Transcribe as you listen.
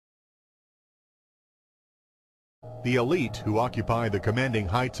The elite who occupy the commanding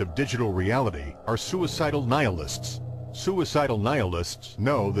heights of digital reality are suicidal nihilists. Suicidal nihilists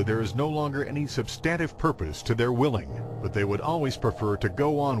know that there is no longer any substantive purpose to their willing, but they would always prefer to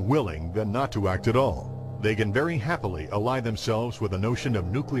go on willing than not to act at all. They can very happily ally themselves with the notion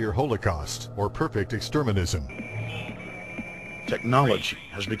of nuclear holocaust or perfect exterminism. Technology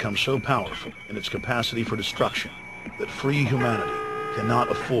has become so powerful in its capacity for destruction that free humanity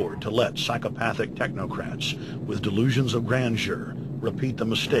cannot afford to let psychopathic technocrats with delusions of grandeur repeat the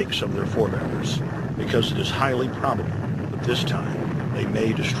mistakes of their forebears, because it is highly probable that this time they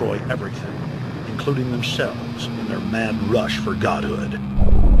may destroy everything, including themselves, in their mad rush for godhood.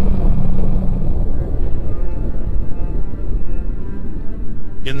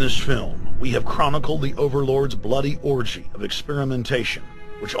 In this film, we have chronicled the Overlord's bloody orgy of experimentation,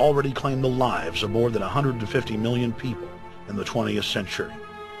 which already claimed the lives of more than 150 million people in the 20th century.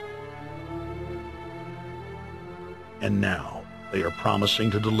 And now, they are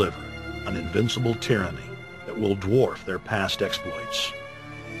promising to deliver an invincible tyranny that will dwarf their past exploits.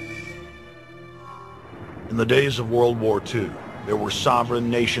 In the days of World War II, there were sovereign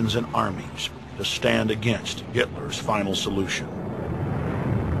nations and armies to stand against Hitler's final solution.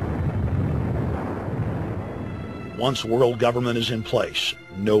 Once world government is in place,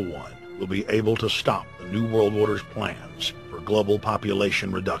 no one will be able to stop the New World Order's plans for global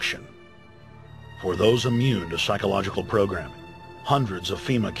population reduction. For those immune to psychological programming, hundreds of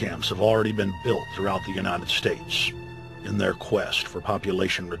FEMA camps have already been built throughout the United States. In their quest for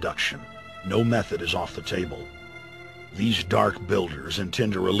population reduction, no method is off the table. These dark builders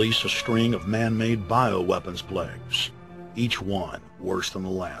intend to release a string of man-made bioweapons plagues, each one worse than the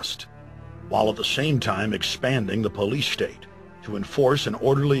last, while at the same time expanding the police state to enforce an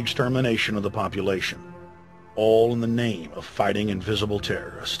orderly extermination of the population, all in the name of fighting invisible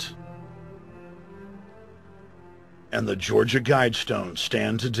terrorists. And the Georgia Guidestones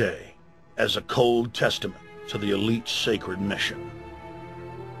stand today as a cold testament to the elite's sacred mission.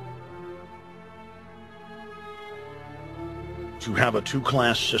 To have a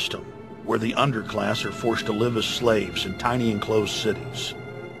two-class system where the underclass are forced to live as slaves in tiny enclosed cities,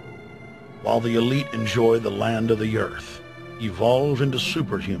 while the elite enjoy the land of the earth, evolve into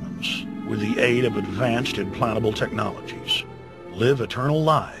superhumans with the aid of advanced implantable technologies, live eternal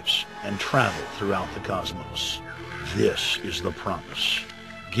lives, and travel throughout the cosmos. This is the promise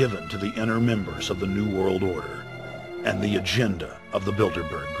given to the inner members of the New World Order and the agenda of the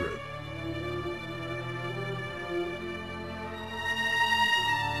Bilderberg Group.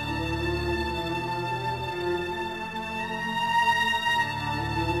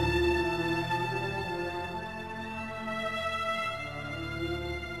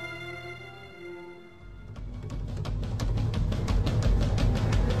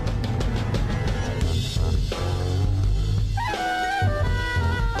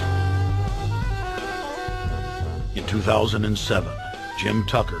 In 2007, Jim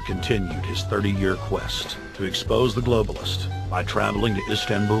Tucker continued his 30-year quest to expose the globalist by traveling to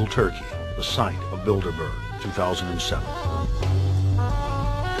Istanbul, Turkey, the site of Bilderberg, 2007.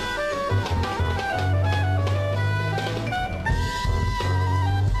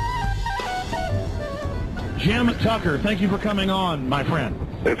 Jim Tucker, thank you for coming on, my friend.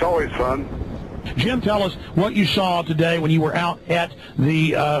 It's always fun. Jim, tell us what you saw today when you were out at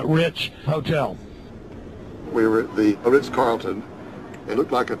the Ritz Hotel. We were at the Ritz-Carlton. It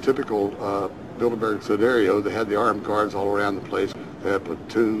looked like a typical Bilderberg scenario. They had the armed guards all around the place. They had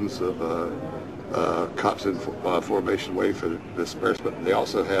platoons of cops in formation waiting for disbursement. They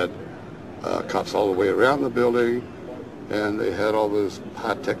also had cops all the way around the building, and they had all those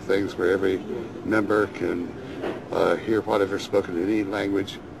high-tech things where every member can hear whatever spoken in any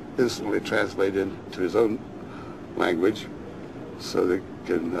language instantly translated into his own language so they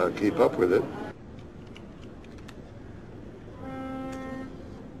can keep up with it.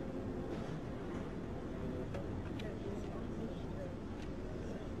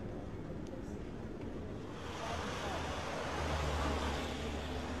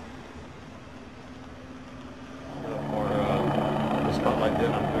 Like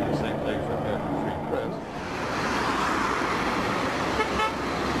that, I'm doing the same thing for American Free Press.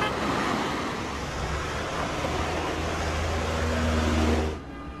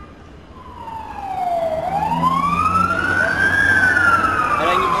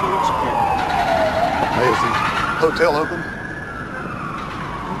 Hey, is the hotel open?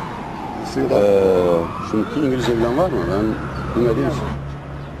 See that? Çünkü İngilizce bilen var mı? Ben bilmediğim için.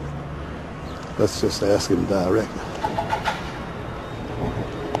 Let's just ask him directly.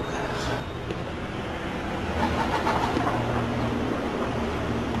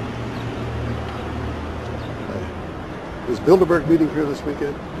 Is Bilderberg meeting here this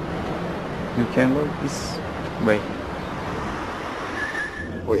weekend? You can look this way.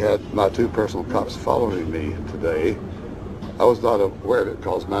 We had my two personal cops following me today. I was not aware of it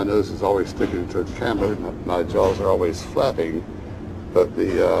because my nose is always sticking to the camera. My jaws are always flapping. But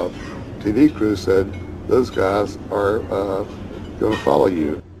the TV crew said, those guys are going to follow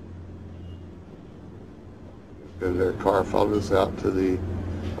you. And their car followed us out to the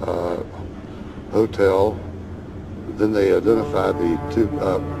hotel. Then they identified the two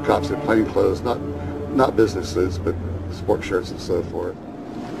cops in plain clothes, not business suits, but sport shirts and so forth.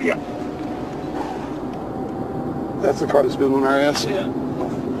 Yeah. That's the car that's been on our ass? Yeah.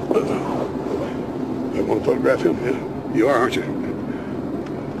 You want to photograph him? Yeah. You are, aren't you?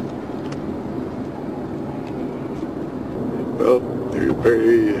 Well, they're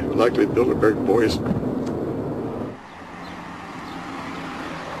very likely Bilderberg boys.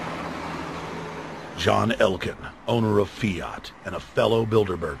 John Elkin, owner of Fiat and a fellow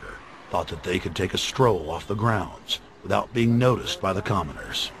Bilderberger, thought that they could take a stroll off the grounds without being noticed by the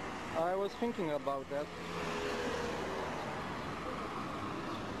commoners. I was thinking about that.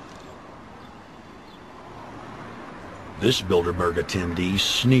 This Bilderberg attendee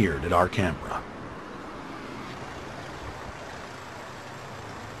sneered at our camera.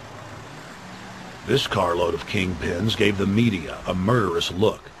 This carload of kingpins gave the media a murderous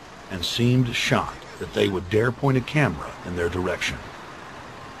look and seemed shocked that they would dare point a camera in their direction.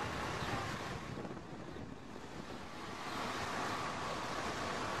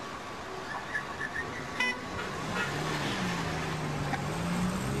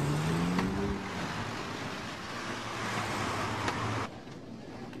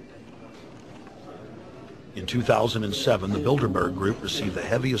 In 2007, the Bilderberg Group received the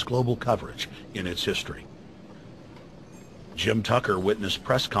heaviest global coverage in its history. Jim Tucker witnessed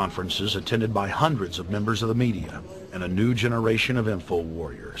press conferences attended by hundreds of members of the media and a new generation of info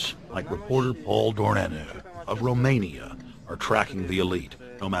warriors, like reporter Paul Dornanu of Romania, are tracking the elite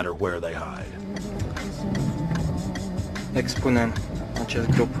no matter where they hide. Expunem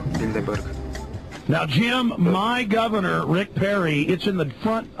acest grup Bilderberg. Now, Jim, my governor, Rick Perry, it's in the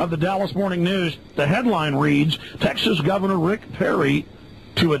front of the Dallas Morning News. The headline reads, Texas Governor Rick Perry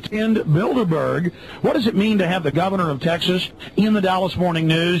to attend Bilderberg. What does it mean to have the governor of Texas in the Dallas Morning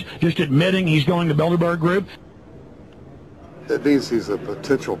News just admitting he's going to Bilderberg Group? It means he's a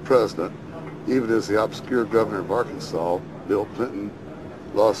potential president, even as the obscure governor of Arkansas, Bill Clinton,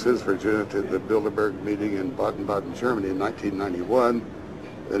 lost his virginity at the Bilderberg meeting in Baden-Baden, Germany in 1991,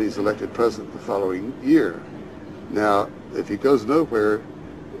 and he's elected president the following year. Now, if he goes nowhere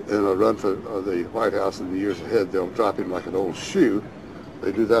in a run for the White House in the years ahead, they'll drop him like an old shoe.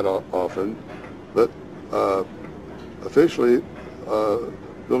 They do that often, but officially,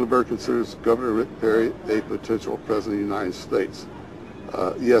 Bilderberg considers Governor Rick Perry a potential president of the United States.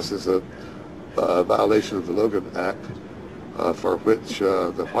 Yes, it's a violation of the Logan Act, for which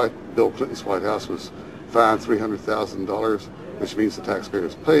Bill Clinton's White House was fined $300,000, which means the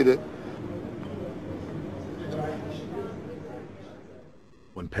taxpayers paid it.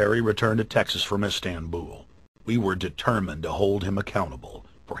 When Perry returned to Texas from Istanbul, we were determined to hold him accountable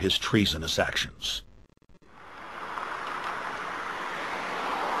for his treasonous actions.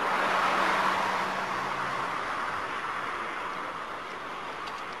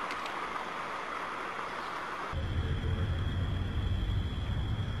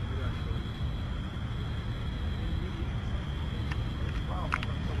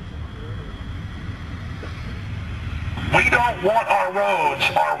 We don't want our roads,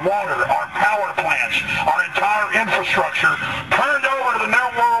 our water, our power plants, our entire infrastructure turned over to the New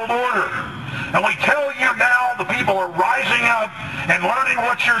World Order. And we tell you now, the people are rising up and learning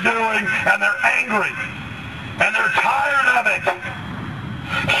what you're doing, and they're angry. And they're tired of it.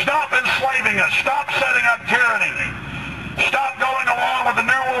 Stop enslaving us. Stop setting up tyranny. Stop going along with the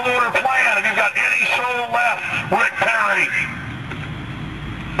New World Order plan if you've got any soul left, Rick Perry.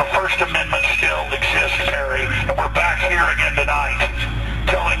 The First Amendment still exists, Perry, and we're back here again tonight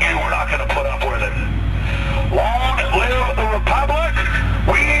telling you we're not going to put up with